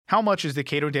How much is the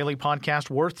Cato Daily Podcast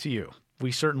worth to you?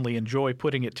 We certainly enjoy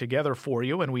putting it together for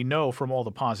you, and we know from all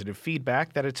the positive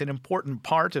feedback that it's an important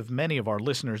part of many of our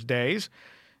listeners' days.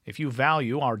 If you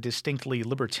value our distinctly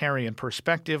libertarian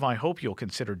perspective, I hope you'll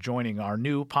consider joining our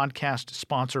new podcast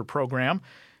sponsor program.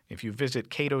 If you visit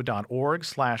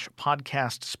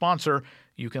cato.org/podcast sponsor,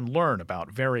 you can learn about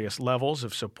various levels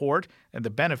of support and the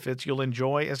benefits you'll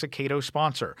enjoy as a Cato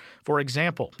sponsor. For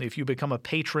example, if you become a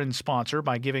patron sponsor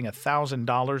by giving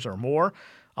 $1,000 or more,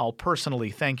 I'll personally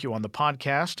thank you on the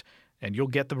podcast, and you'll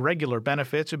get the regular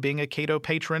benefits of being a Cato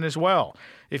patron as well.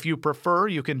 If you prefer,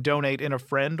 you can donate in a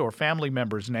friend or family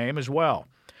member's name as well.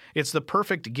 It's the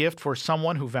perfect gift for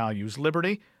someone who values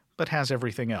liberty but has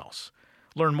everything else.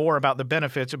 Learn more about the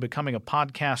benefits of becoming a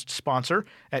podcast sponsor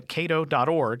at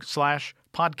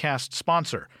cato.org/podcast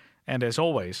sponsor. And as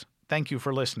always, thank you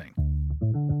for listening.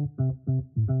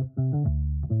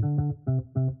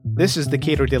 This is the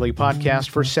Cato Daily Podcast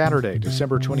for Saturday,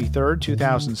 December 23rd,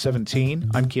 2017.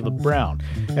 I'm Caleb Brown.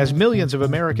 As millions of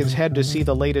Americans head to see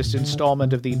the latest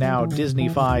installment of the now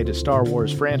Disney-fied Star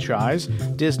Wars franchise,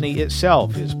 Disney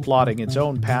itself is plotting its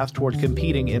own path toward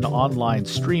competing in online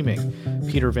streaming.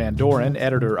 Peter Van Doren,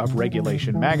 editor of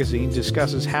Regulation Magazine,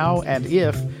 discusses how and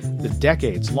if the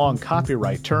decades-long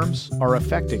copyright terms are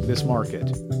affecting this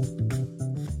market.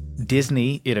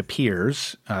 Disney, it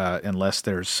appears, unless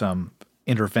there's some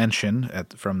intervention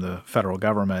from the federal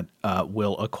government,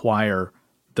 will acquire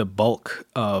the bulk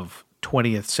of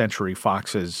 20th Century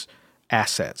Fox's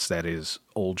assets, that is,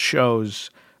 old shows,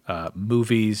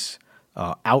 movies,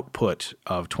 output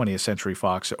of 20th Century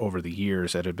Fox over the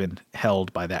years that have been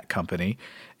held by that company.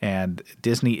 And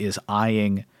Disney is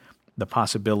eyeing the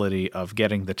possibility of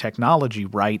getting the technology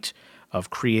right,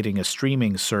 of creating a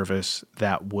streaming service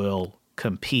that will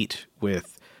compete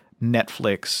with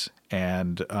Netflix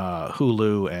and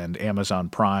Hulu and Amazon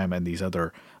Prime and these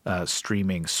other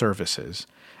streaming services.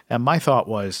 And my thought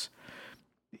was,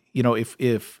 you know,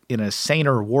 if in a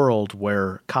saner world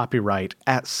where copyright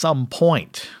at some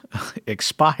point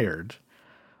expired,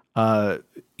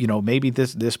 maybe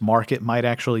this market might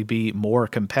actually be more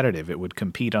competitive. It would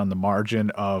compete on the margin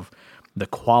of the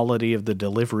quality of the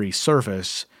delivery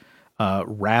service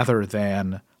rather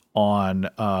than on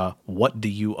what do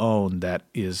you own that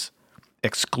is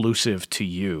exclusive to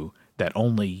you, that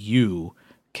only you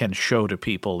can show to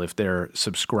people if they're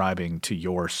subscribing to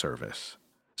your service.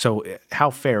 So how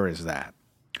fair is that?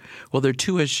 Well, there are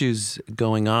two issues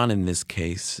going on in this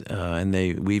case, and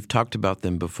we've talked about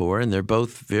them before, and they're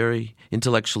both very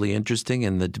intellectually interesting,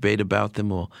 and the debate about them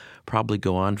will probably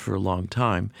go on for a long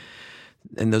time.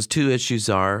 And those two issues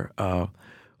are,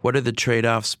 what are the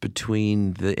trade-offs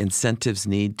between the incentives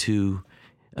need to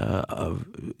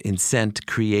incent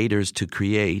creators to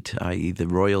create, i.e. the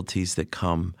royalties that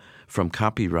come from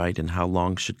copyright, and how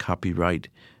long should copyright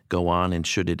go on and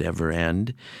should it ever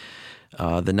end?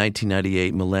 The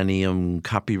 1998 Millennium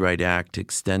Copyright Act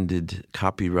extended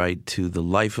copyright to the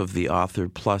life of the author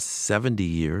plus 70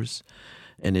 years,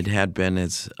 and it had been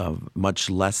as much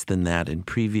less than that in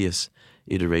previous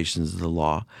iterations of the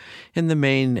law. And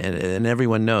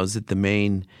everyone knows that the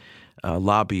main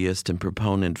lobbyist and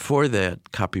proponent for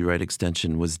that copyright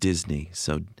extension was Disney.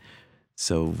 So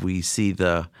we see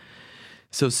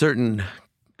certain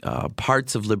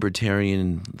parts of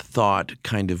libertarian thought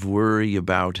kind of worry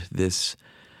about this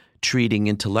treating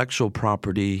intellectual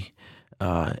property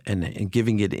and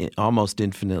giving it almost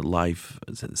infinite life,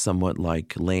 somewhat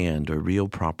like land or real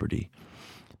property.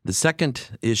 The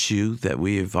second issue that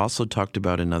we have also talked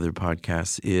about in other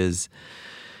podcasts is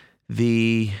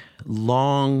the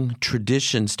long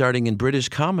tradition, starting in British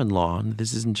common law, and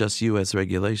this isn't just U.S.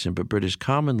 regulation, but British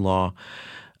common law,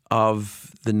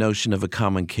 of the notion of a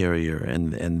common carrier,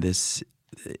 and this,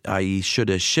 i.e., should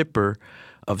a shipper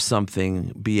of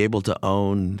something be able to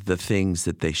own the things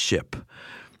that they ship?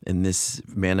 And this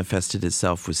manifested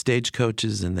itself with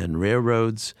stagecoaches and then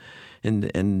railroads. And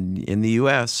in the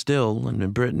U.S. still, and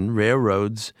in Britain,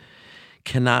 railroads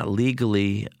cannot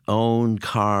legally own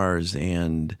cars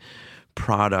and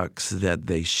products that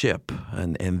they ship,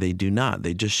 and they do not.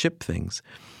 They just ship things.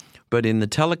 But in the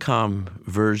telecom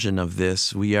version of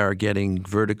this, we are getting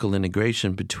vertical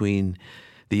integration between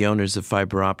the owners of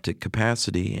fiber optic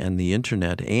capacity and the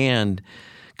internet, and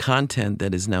content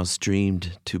that is now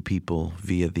streamed to people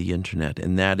via the internet.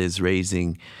 And that is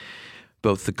raising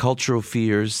both the cultural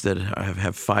fears that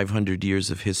have 500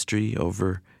 years of history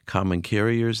over common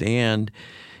carriers and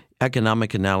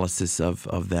economic analysis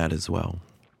of that as well.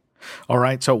 All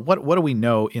right. So what do we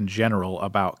know in general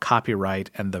about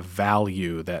copyright and the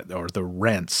value or the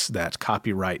rents that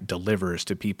copyright delivers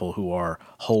to people who are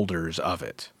holders of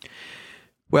it?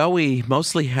 Well, we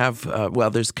mostly have,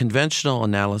 there's conventional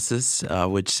analysis,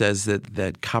 which says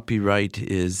that copyright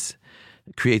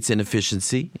creates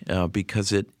inefficiency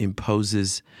because it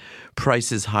imposes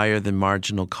prices higher than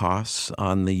marginal costs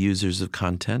on the users of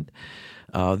content.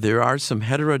 There are some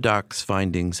heterodox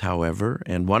findings, however,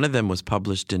 and one of them was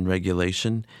published in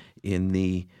Regulation in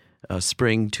the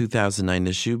spring 2009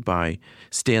 issue by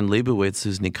Stan Leibowitz,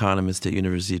 who's an economist at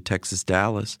University of Texas,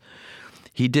 Dallas.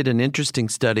 He did an interesting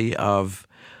study of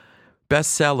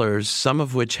bestsellers, some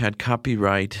of which had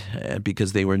copyright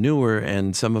because they were newer,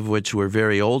 and some of which were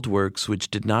very old works which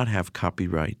did not have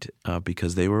copyright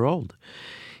because they were old.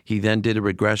 He then did a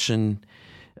regression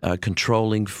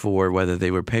controlling for whether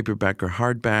they were paperback or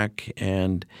hardback,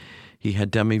 and he had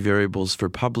dummy variables for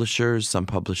publishers. Some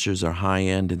publishers are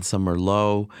high-end and some are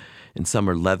low, and some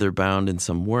are leather-bound and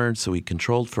some weren't, so he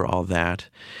controlled for all that.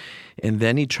 And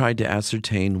then he tried to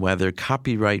ascertain whether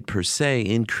copyright per se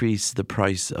increased the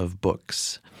price of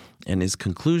books. And his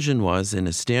conclusion was, in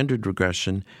a standard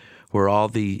regression, where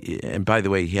and by the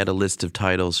way, he had a list of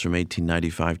titles from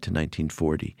 1895 to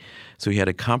 1940. So he had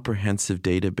a comprehensive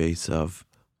database of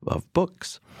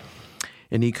books.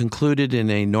 And he concluded in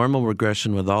a normal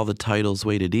regression with all the titles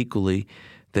weighted equally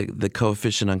that the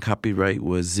coefficient on copyright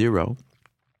was 0,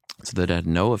 so that had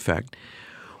no effect.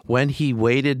 When he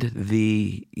weighted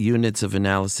the units of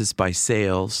analysis by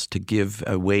sales to give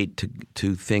a weight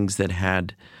to things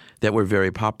that were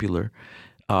very popular,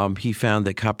 he found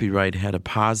that copyright had a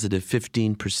positive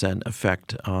 15%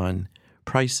 effect on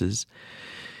prices.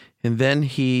 And then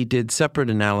he did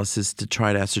separate analysis to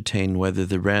try to ascertain whether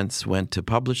the rents went to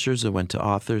publishers or went to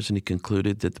authors, and he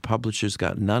concluded that the publishers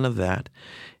got none of that,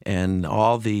 and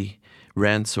all the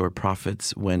rents or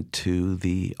profits went to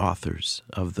the authors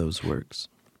of those works.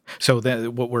 So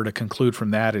what we're to conclude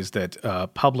from that is that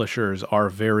publishers are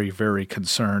very, very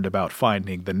concerned about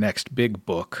finding the next big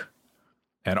book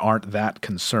and aren't that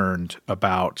concerned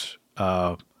about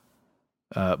books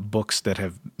that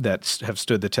have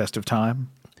stood the test of time?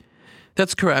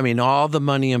 That's correct. I mean, all the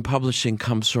money in publishing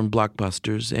comes from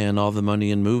blockbusters, and all the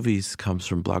money in movies comes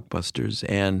from blockbusters.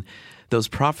 And those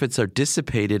profits are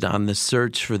dissipated on the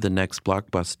search for the next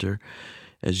blockbuster.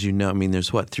 As you know, I mean, there's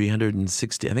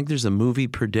 360, I think there's a movie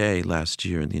per day last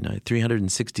year in the United States.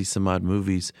 360 some odd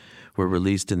movies were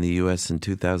released in the U.S. in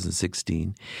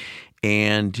 2016.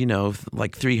 And,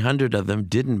 like 300 of them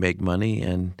didn't make money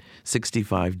and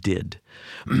 65 did.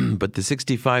 But the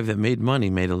 65 that made money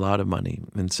made a lot of money.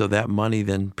 And so that money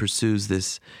then pursues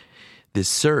this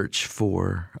search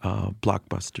for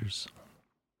blockbusters.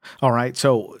 All right.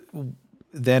 So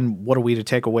then what are we to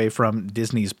take away from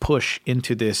Disney's push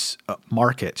into this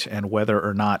market, and whether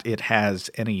or not it has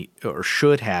any or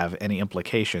should have any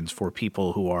implications for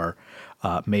people who are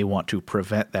may want to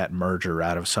prevent that merger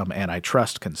out of some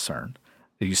antitrust concern?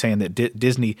 Are you saying that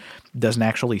Disney doesn't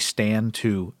actually stand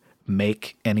to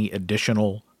make any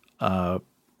additional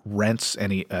rents,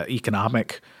 any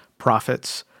economic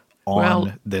profits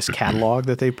on this catalog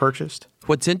that they purchased?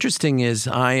 What's interesting is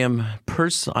I am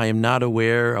not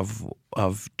aware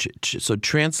of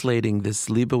translating this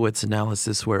Leibowitz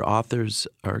analysis where authors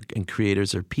and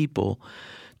creators are people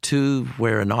to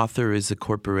where an author is a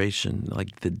corporation,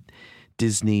 like the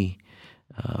Disney.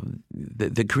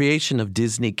 The creation of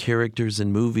Disney characters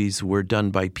and movies were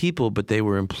done by people, but they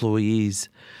were employees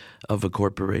of a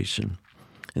corporation.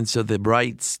 And so the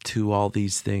rights to all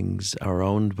these things are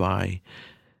owned by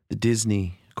the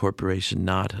Disney Corporation,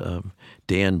 not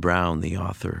Dan Brown, the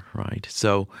author, right?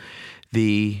 So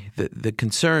the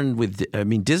concern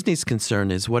Disney's concern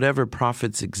is whatever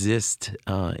profits exist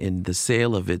in the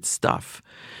sale of its stuff,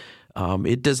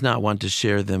 it does not want to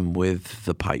share them with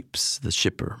the pipes, the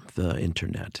shipper, the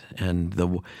internet. And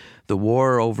the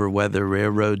war over whether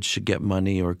railroads should get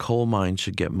money or coal mines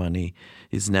should get money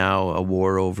is now a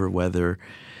war over whether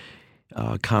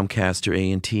Comcast or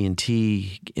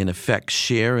AT&T in effect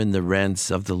share in the rents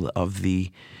of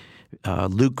the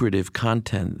lucrative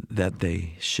content that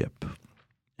they ship.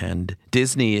 And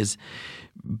Disney is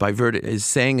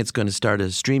saying it's going to start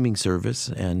a streaming service,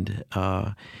 and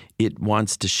it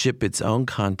wants to ship its own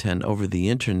content over the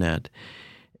internet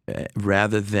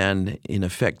rather than, in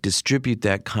effect, distribute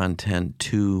that content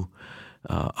to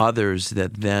others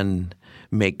that then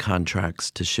make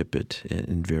contracts to ship it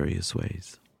in various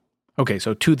ways. Okay,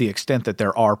 so to the extent that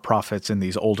there are profits in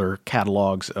these older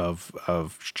catalogs of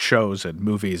shows and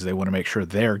movies, they want to make sure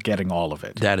they're getting all of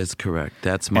it. That is correct.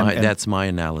 That's my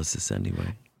analysis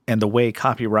anyway. And the way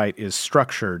copyright is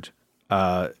structured,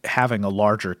 having a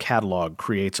larger catalog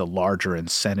creates a larger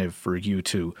incentive for you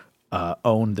to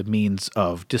own the means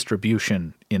of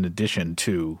distribution in addition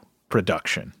to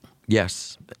production.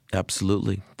 Yes,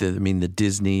 absolutely. The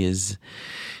Disney has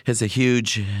a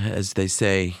huge, as they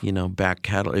say, back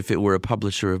catalog. If it were a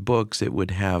publisher of books, it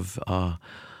would have a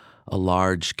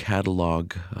large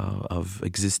catalog of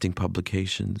existing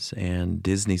publications, and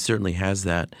Disney certainly has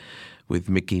that with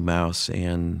Mickey Mouse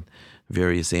and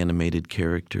various animated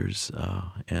characters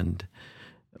and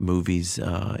movies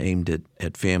aimed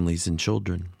at families and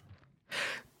children.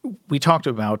 We talked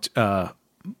about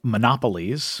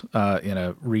monopolies in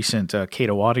a recent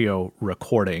Cato Audio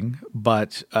recording,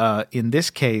 but in this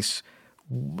case,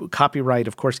 copyright,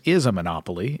 of course, is a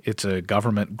monopoly. It's a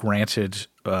government-granted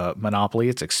monopoly.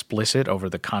 It's explicit over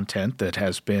the content that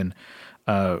has been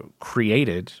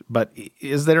created. But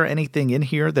is there anything in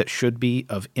here that should be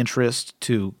of interest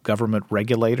to government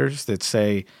regulators that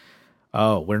say,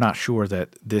 oh, we're not sure that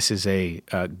this is a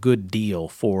good deal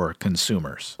for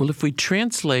consumers? Well, if we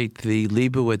translate the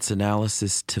Leibowitz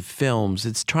analysis to films,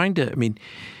 it's trying to,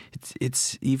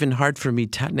 it's even hard for me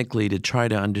technically to try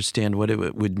to understand what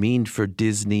it would mean for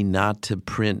Disney not to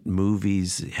print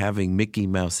movies having Mickey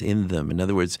Mouse in them. In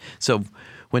other words, so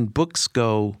when books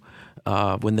go,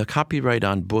 when the copyright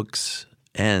on books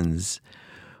ends,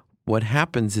 what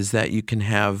happens is that you can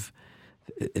have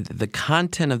the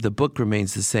content of the book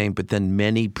remains the same, but then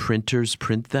many printers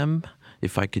print them,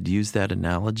 if I could use that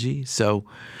analogy. So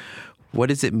what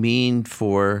does it mean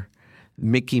for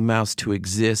Mickey Mouse to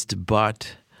exist,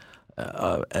 but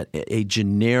a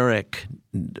generic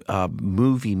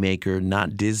movie maker,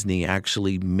 not Disney,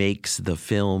 actually makes the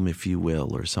film, if you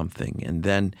will, or something? And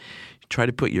then you try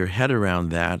to put your head around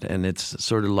that, and it's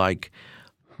sort of like,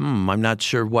 I'm not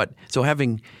sure what. So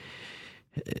having,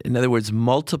 in other words,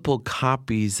 multiple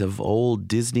copies of old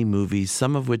Disney movies,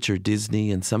 some of which are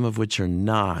Disney and some of which are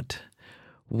not,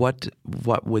 what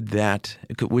would that,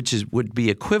 would be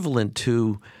equivalent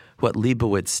to what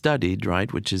Leibowitz studied,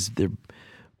 right? Which is they're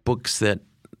books that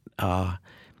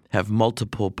have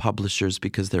multiple publishers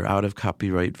because they're out of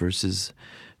copyright versus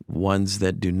ones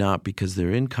that do not because they're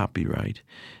in copyright.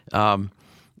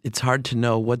 It's hard to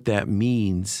know what that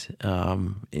means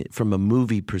from a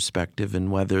movie perspective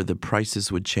and whether the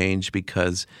prices would change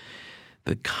because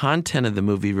the content of the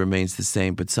movie remains the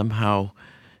same, but somehow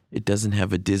it doesn't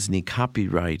have a Disney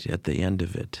copyright at the end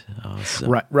of it.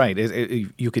 Right.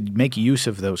 You could make use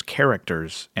of those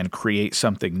characters and create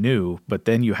something new, but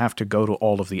then you have to go to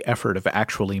all of the effort of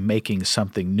actually making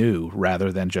something new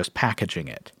rather than just packaging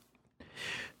it.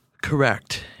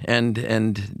 Correct.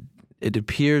 And it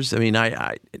appears, I'm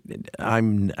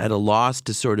at a loss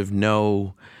to sort of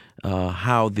know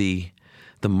how the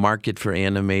market for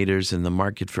animators and the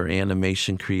market for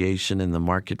animation creation and the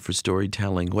market for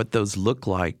storytelling, what those look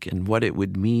like and what it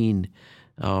would mean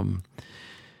to,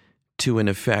 in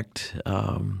effect,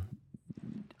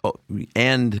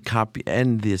 end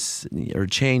this or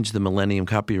change the Millennium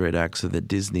Copyright Act so that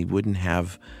Disney wouldn't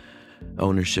have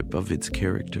ownership of its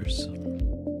characters.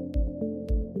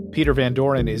 Peter Van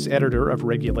Doren is editor of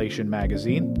Regulation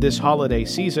Magazine. This holiday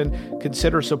season,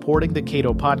 consider supporting the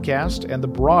Cato Podcast and the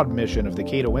broad mission of the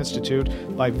Cato Institute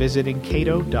by visiting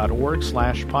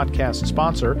cato.org/podcast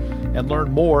sponsor and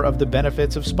learn more of the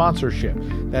benefits of sponsorship.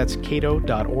 That's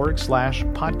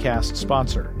cato.org/podcast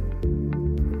sponsor.